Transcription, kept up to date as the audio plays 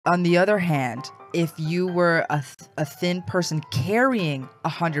On the other hand, if you were a thin person carrying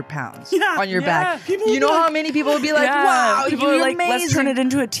 100 pounds on your back, you know how many people would be like, wow, you're like, amazing. Let's turn it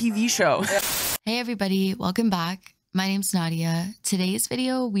into a TV show. Hey everybody, welcome back. My name's Nadia. Today's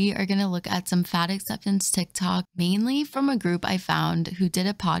video, we are going to look at some fat acceptance TikTok, mainly from a group I found who did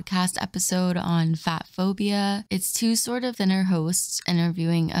a podcast episode on fat phobia. It's two sort of thinner hosts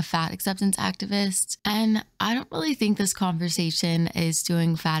interviewing a fat acceptance activist. And I don't really think this conversation is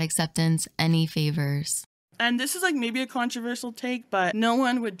doing fat acceptance any favors. And this is like maybe a controversial take, but no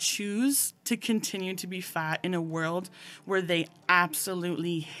one would choose to continue to be fat in a world where they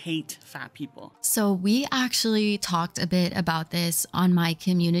absolutely hate fat people. So we actually talked a bit about this on my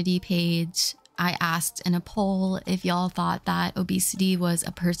community page. I asked in a poll if y'all thought that obesity was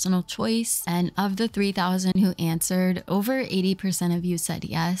a personal choice. And of the 3,000 who answered, over 80% of you said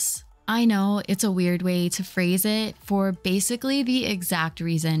yes. I know it's a weird way to phrase it for basically the exact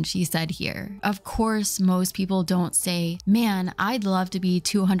reason she said here. Of course, most people don't say, man, I'd love to be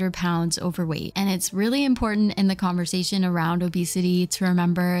 200 pounds overweight. And it's really important in the conversation around obesity to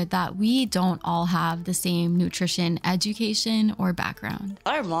remember that we don't all have the same nutrition education or background.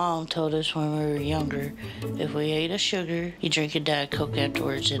 Our mom told us when we were younger, if we ate a sugar, you drink a Diet Coke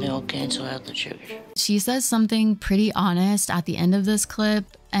afterwards and it'll cancel out the sugar. She says something pretty honest at the end of this clip.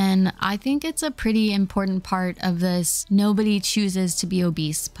 And I think it's a pretty important part of this nobody chooses to be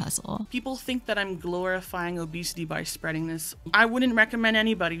obese puzzle. People think that I'm glorifying obesity by spreading this. I wouldn't recommend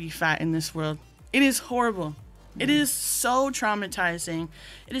anybody be fat in this world. It is horrible. It is so traumatizing.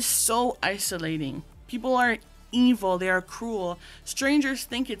 It is so isolating. People are evil. They are cruel. Strangers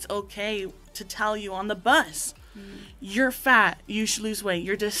think it's okay to tell you on the bus, you're fat, you should lose weight,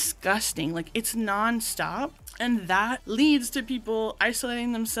 you're disgusting. Like, it's nonstop. And that leads to people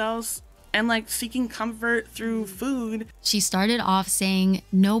isolating themselves and like seeking comfort through food. She started off saying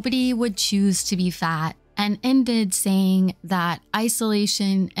nobody would choose to be fat and ended saying that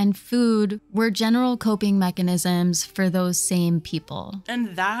isolation and food were general coping mechanisms for those same people.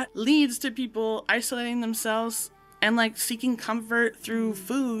 And that leads to people isolating themselves and like seeking comfort through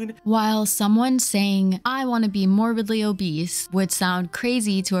food. While someone saying, I want to be morbidly obese would sound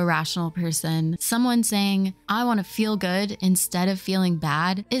crazy to a rational person, someone saying, I want to feel good instead of feeling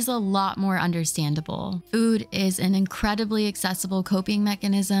bad is a lot more understandable. Food is an incredibly accessible coping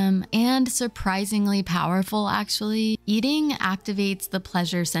mechanism and surprisingly powerful, actually. Eating activates the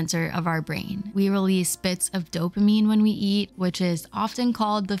pleasure center of our brain. We release bits of dopamine when we eat, which is often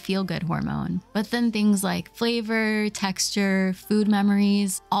called the feel-good hormone. But then things like flavor, texture, food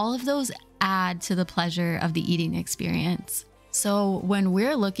memories, all of those add to the pleasure of the eating experience. So when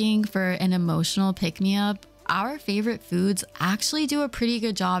we're looking for an emotional pick-me-up, our favorite foods actually do a pretty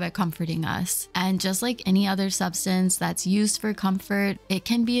good job at comforting us. And just like any other substance that's used for comfort, it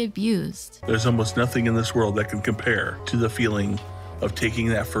can be abused. There's almost nothing in this world that can compare to the feeling of taking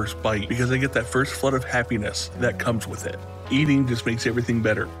that first bite, because I get that first flood of happiness that comes with it. Eating just makes everything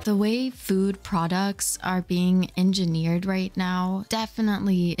better. The way food products are being engineered right now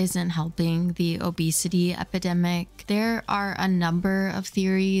definitely isn't helping the obesity epidemic. There are a number of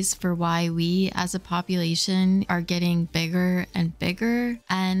theories for why we as a population are getting bigger and bigger.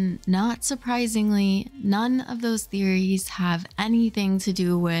 And not surprisingly, none of those theories have anything to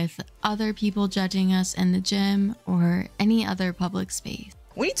do with other people judging us in the gym or any other public space.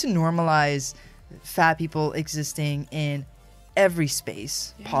 We need to normalize fat people existing in every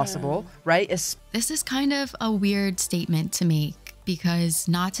space possible, right? This is kind of a weird statement to make because,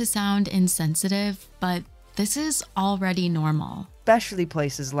 not to sound insensitive, but this is already normal. Especially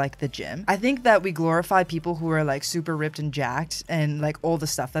places like the gym. I think that we glorify people who are like super ripped and jacked and like all the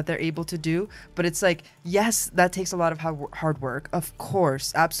stuff that they're able to do. But it's like, yes, that takes a lot of hard work. Of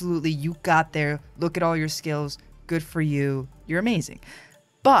course, absolutely. You got there. Look at all your skills. Good for you. You're amazing.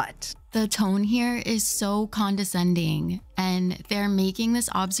 But the tone here is so condescending, and they're making this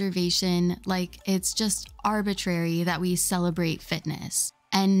observation like it's just arbitrary that we celebrate fitness.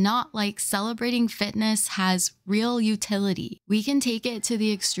 And not like celebrating fitness has real utility. We can take it to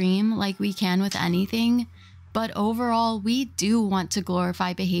the extreme like we can with anything, but overall, we do want to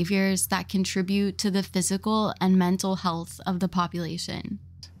glorify behaviors that contribute to the physical and mental health of the population.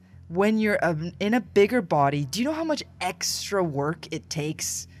 When you're in a bigger body, do you know how much extra work it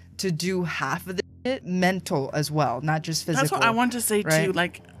takes to do half of it? Mental as well, not just physical. That's what I want to say too.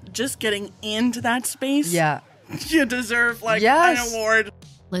 Like, just getting into that space. Yeah. You deserve like an award.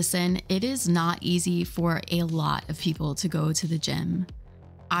 Listen, it is not easy for a lot of people to go to the gym.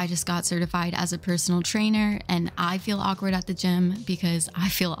 I just got certified as a personal trainer and I feel awkward at the gym because I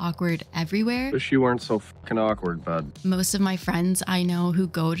feel awkward everywhere. Wish you weren't so fucking awkward, bud. Most of my friends I know who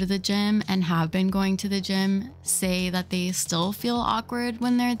go to the gym and have been going to the gym say that they still feel awkward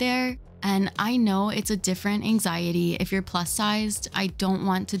when they're there. And I know it's a different anxiety if you're plus sized. I don't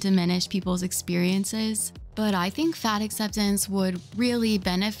want to diminish people's experiences, but I think fat acceptance would really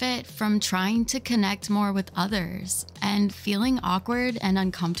benefit from trying to connect more with others and feeling awkward and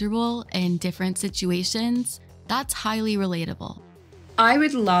uncomfortable in different situations. That's highly relatable. I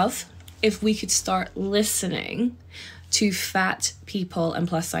would love if we could start listening to fat people and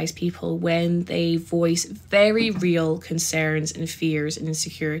plus size people when they voice very real concerns and fears and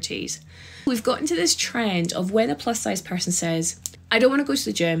insecurities. We've got into this trend of when a plus size person says, I don't want to go to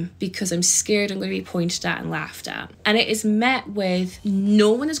the gym because I'm scared I'm going to be pointed at and laughed at. And it is met with,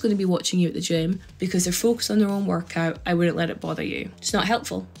 no one is going to be watching you at the gym because they're focused on their own workout. I wouldn't let it bother you. It's not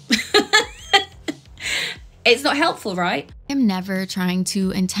helpful. It's not helpful, right? I'm never trying to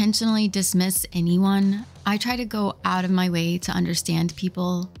intentionally dismiss anyone. I try to go out of my way to understand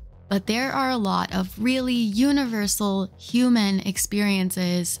people, but there are a lot of really universal human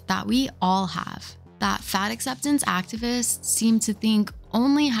experiences that we all have that fat acceptance activists seem to think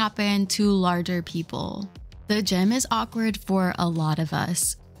only happen to larger people. The gym is awkward for a lot of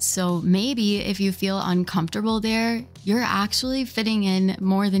us, so maybe if you feel uncomfortable there, you're actually fitting in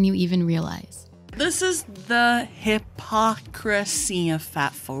more than you even realize. This is the hypocrisy of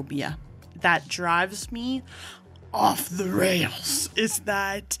fatphobia that drives me off the rails, is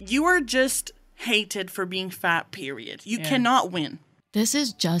that you are just hated for being fat, period. You cannot win. This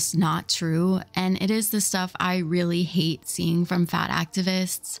is just not true, and it is the stuff I really hate seeing from fat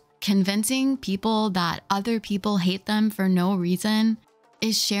activists. Convincing people that other people hate them for no reason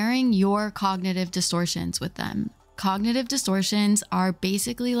is sharing your cognitive distortions with them. Cognitive distortions are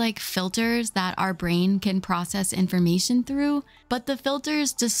basically like filters that our brain can process information through, but the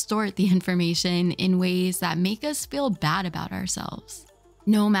filters distort the information in ways that make us feel bad about ourselves.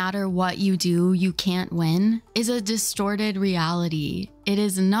 No matter what you do, you can't win is a distorted reality. It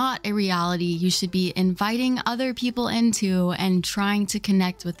is not a reality you should be inviting other people into and trying to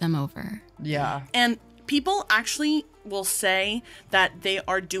connect with them over. Yeah. And people actually will say that they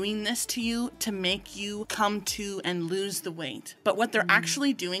are doing this to you to make you come to and lose the weight. But what they're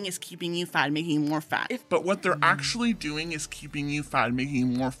actually doing is keeping you fat, making you more fat.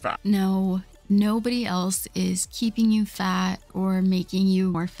 No, nobody else is keeping you fat or making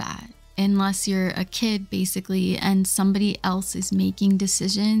you more fat. Unless you're a kid, basically, and somebody else is making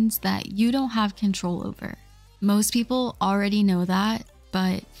decisions that you don't have control over. Most people already know that,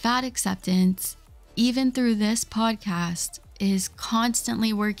 but fat acceptance, even through this podcast, is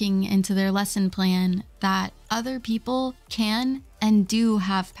constantly working into their lesson plan that other people can and do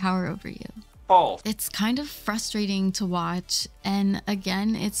have power over you. It's kind of frustrating to watch, and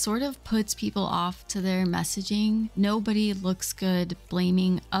again, it sort of puts people off to their messaging. Nobody looks good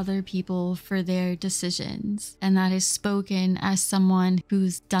blaming other people for their decisions, and that is spoken as someone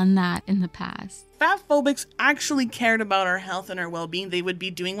who's done that in the past. Fatphobics actually cared about our health and our well-being. They would be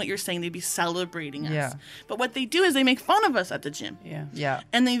doing what you're saying. They'd be celebrating us. Yeah. But what they do is they make fun of us at the gym. Yeah.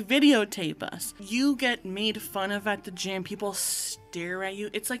 And they videotape us. You get made fun of at the gym. People stare at you.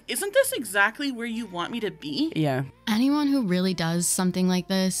 It's like, isn't this exactly where you want me to be? Yeah. Anyone who really does something like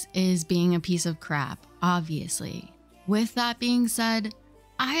this is being a piece of crap, obviously. With that being said,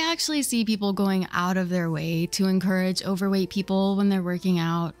 I actually see people going out of their way to encourage overweight people when they're working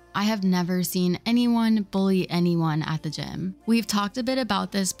out. I have never seen anyone bully anyone at the gym. We've talked a bit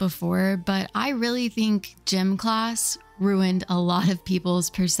about this before, but I really think gym class ruined a lot of people's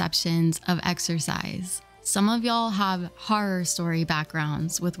perceptions of exercise. Some of y'all have horror story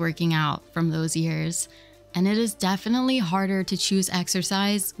backgrounds with working out from those years, and it is definitely harder to choose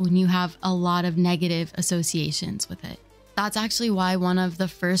exercise when you have a lot of negative associations with it. That's actually why one of the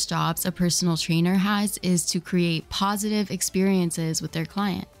first jobs a personal trainer has is to create positive experiences with their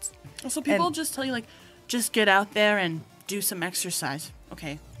clients. So people just tell you, like, just get out there and do some exercise.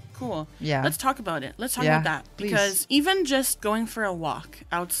 Okay, cool. Yeah. Let's talk about it. Let's talk Yeah, about that. please. Because even just going for a walk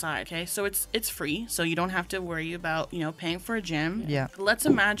outside, okay, so it's free, so you don't have to worry about, paying for a gym. Yeah. Let's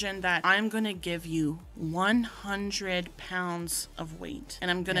imagine that I'm going to give you 100 pounds of weight,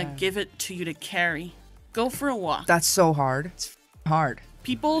 and I'm going to give it to you to carry. Go for a walk. That's so hard. It's hard.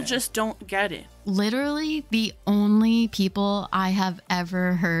 People just don't get it. Literally, the only people I have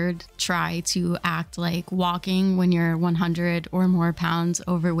ever heard try to act like walking when you're 100 or more pounds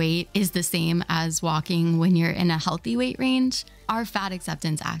overweight is the same as walking when you're in a healthy weight range are fat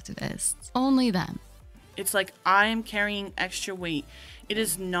acceptance activists. Only them. It's like I am carrying extra weight. It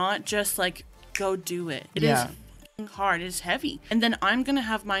is not just like go do it. It is hard. It is heavy. And then I'm gonna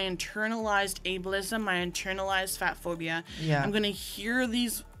have my internalized ableism, my internalized fat phobia. I'm gonna hear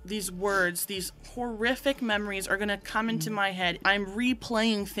these words, these horrific memories are gonna come into my head. I'm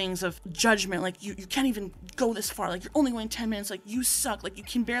replaying things of judgment, like you can't even go this far, like you're only going 10 minutes, like you suck, like you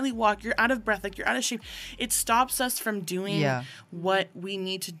can barely walk, you're out of breath, like you're out of shape. It stops us from doing what we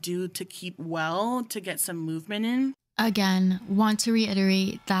need to do to keep well, to get some movement in. Again, want to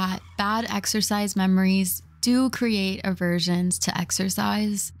reiterate that bad exercise memories do create aversions to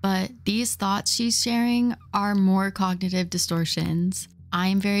exercise, but these thoughts she's sharing are more cognitive distortions.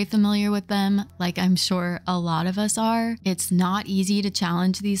 I'm very familiar with them, like I'm sure a lot of us are. It's not easy to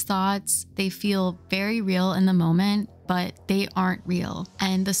challenge these thoughts. They feel very real in the moment, but they aren't real.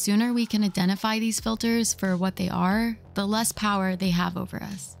 And the sooner we can identify these filters for what they are, the less power they have over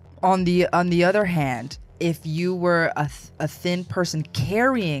us. On the other hand, if you were a thin person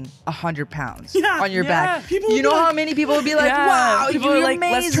carrying 100 pounds on your back, you know how many people would be like, wow, you're like,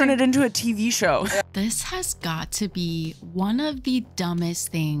 amazing. Let's turn it into a TV show. This has got to be one of the dumbest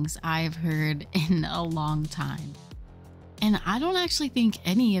things I've heard in a long time. And I don't actually think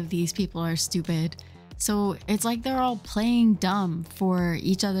any of these people are stupid. So it's like they're all playing dumb for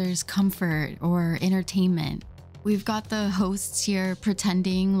each other's comfort or entertainment. We've got the hosts here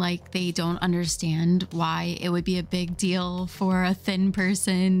pretending like they don't understand why it would be a big deal for a thin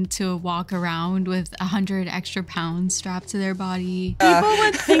person to walk around with 100 extra pounds strapped to their body. People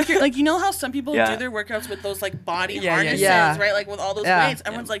would think you're like, you know how some people do their workouts with those like body harnesses, right? Like with all those weights.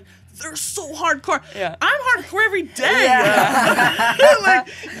 Everyone's like, they're so hardcore. I'm hardcore every day. Like,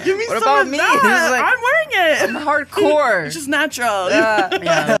 give me what some about of me? that. Like, I'm wearing it. I'm hardcore. It's just natural.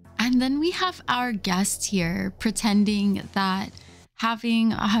 And then we have our guest here pretending that having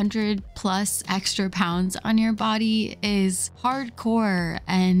 100 plus extra pounds on your body is hardcore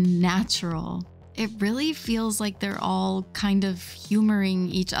and natural. It really feels like they're all kind of humoring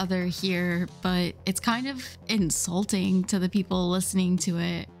each other here, but it's kind of insulting to the people listening to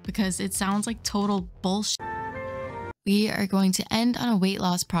it because it sounds like total bullshit. We are going to end on a weight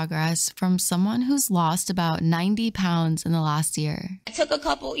loss progress from someone who's lost about 90 pounds in the last year. I took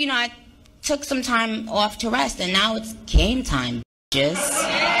I took some time off to rest, and now it's game time, bitches.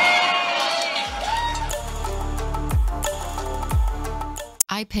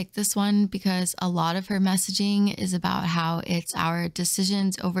 I picked this one because a lot of her messaging is about how it's our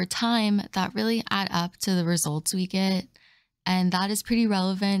decisions over time that really add up to the results we get. And that is pretty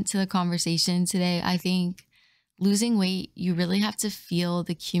relevant to the conversation today, I think. Losing weight, you really have to feel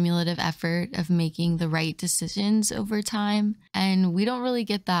the cumulative effort of making the right decisions over time. And we don't really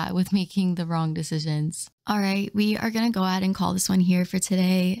get that with making the wrong decisions. All right, we are going to go ahead and call this one here for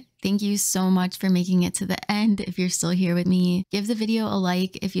today. Thank you so much for making it to the end. If you're still here with me, give the video a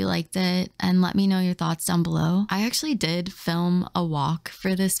like if you liked it and let me know your thoughts down below. I actually did film a walk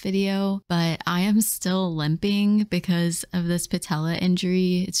for this video, but I am still limping because of this patella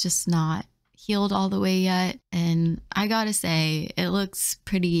injury. It's just not healed all the way yet, and I gotta say it looks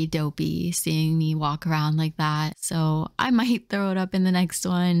pretty dopey seeing me walk around like that, so I might throw it up in the next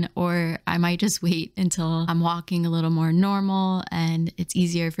one, or I might just wait until I'm walking a little more normal and it's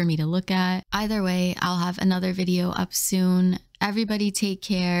easier for me to look at. Either way, I'll have another video up soon. Everybody take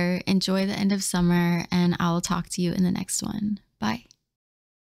care, enjoy the end of summer, and I will talk to you in the next one. Bye.